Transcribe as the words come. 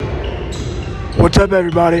What's up,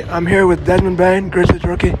 everybody? I'm here with Desmond Bane, Grizzlies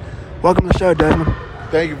rookie. Welcome to the show, Desmond.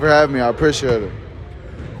 Thank you for having me. I appreciate it.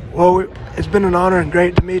 Well, it's been an honor and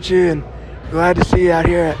great to meet you, and glad to see you out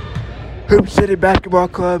here at Hoop City Basketball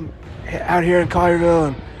Club out here in Collierville.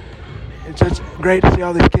 And it's just great to see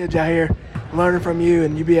all these kids out here learning from you,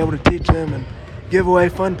 and you be able to teach them and give away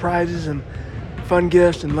fun prizes and fun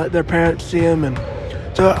gifts and let their parents see them. And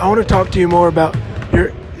so I want to talk to you more about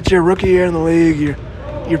it's your rookie year in the league.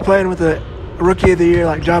 You're playing with a rookie of the year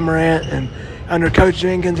like John Morant and under Coach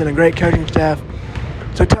Jenkins and a great coaching staff.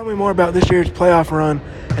 So tell me more about this year's playoff run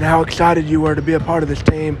and how excited you were to be a part of this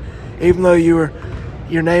team, even though your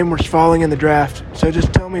name was falling in the draft. So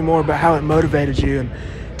just tell me more about how it motivated you and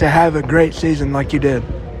to have a great season like you did.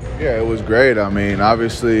 Yeah, it was great. I mean,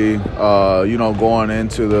 obviously, going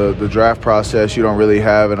into the draft process, you don't really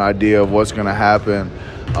have an idea of what's going to happen.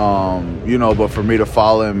 But for me to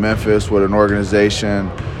follow in Memphis with an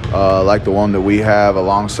organization like the one that we have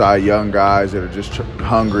alongside young guys that are just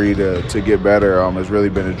hungry to get better has really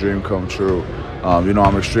been a dream come true.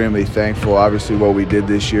 I'm extremely thankful. Obviously, what we did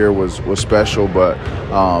this year was special, but,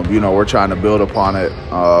 we're trying to build upon it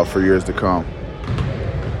for years to come.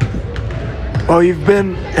 Well, you've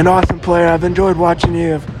been an awesome player. I've enjoyed watching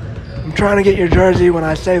you. I'm trying to get your jersey when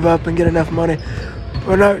I save up and get enough money.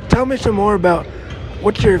 Well, now, tell me some more about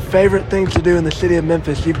what's your favorite things to do in the city of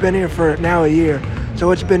Memphis. You've been here for now a year. So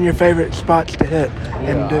what's been your favorite spots to hit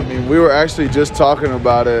and do? I mean, we were actually just talking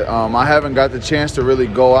about it. I haven't got the chance to really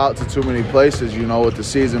go out to too many places, with the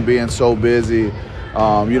season being so busy.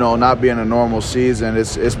 Not being a normal season,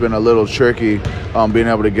 it's been a little tricky being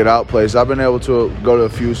able to get out places. I've been able to go to a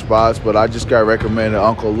few spots, but I just got recommended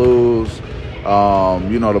Uncle Lou's,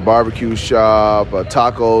 the barbecue shop,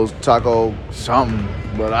 taco something.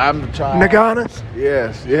 But I'm trying. Naganas?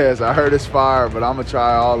 Yes, I heard it's fire, but I'm going to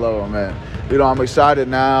try all of them, man. I'm excited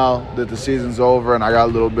now that the season's over and I got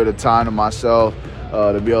a little bit of time to myself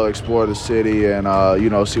to be able to explore the city and,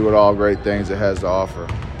 see what all great things it has to offer.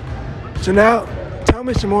 So now, tell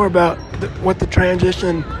me some more about what the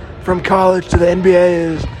transition from college to the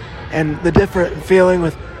NBA is and the different feeling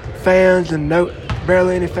with fans and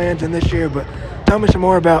barely any fans in this year. But tell me some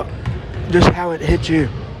more about just how it hit you.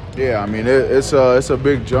 Yeah, I mean, it's a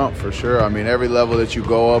big jump for sure. I mean, every level that you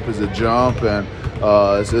go up is a jump, and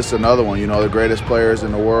it's another one. The greatest players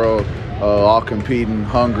in the world all competing,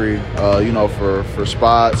 hungry, for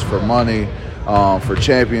spots, for money, for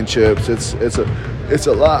championships. It's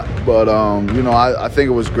a lot, but I think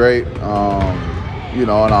it was great.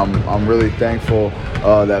 And I'm really thankful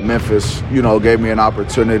that Memphis, gave me an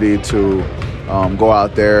opportunity to go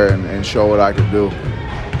out there and show what I could do.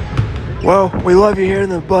 Well, we love you here in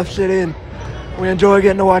the Bluff City, and we enjoy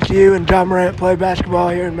getting to watch you and John Morant play basketball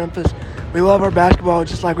here in Memphis. We love our basketball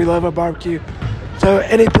just like we love our barbecue. So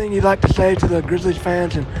anything you'd like to say to the Grizzlies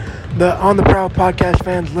fans and the On the Prowl podcast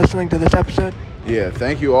fans listening to this episode? Yeah,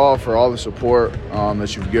 thank you all for all the support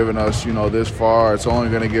that you've given us, this far. It's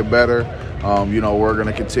only going to get better. We're going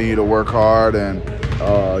to continue to work hard and,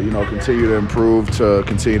 continue to improve to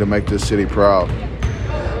continue to make this city proud.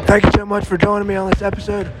 Thank you so much for joining me on this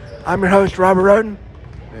episode. I'm your host, Robert Roden.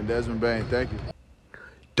 And Desmond Bane, thank you.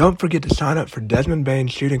 Don't forget to sign up for Desmond Bane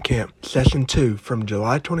Shooting Camp, Session 2, from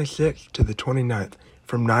July 26th to the 29th,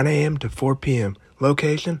 from 9 a.m. to 4 p.m.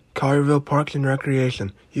 Location, Collierville Parks and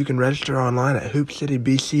Recreation. You can register online at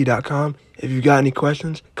hoopcitybc.com. If you've got any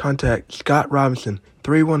questions, contact Scott Robinson,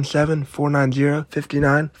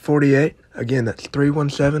 317-490-5948. Again, that's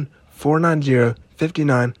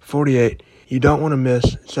 317-490-5948. You don't want to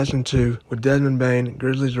miss Session 2 with Desmond Bane,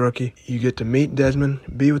 Grizzlies rookie. You get to meet Desmond,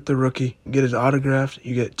 be with the rookie, get his autographs.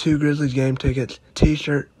 You get 2 Grizzlies game tickets,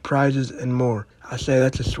 t-shirt, prizes, and more. I say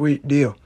that's a sweet deal.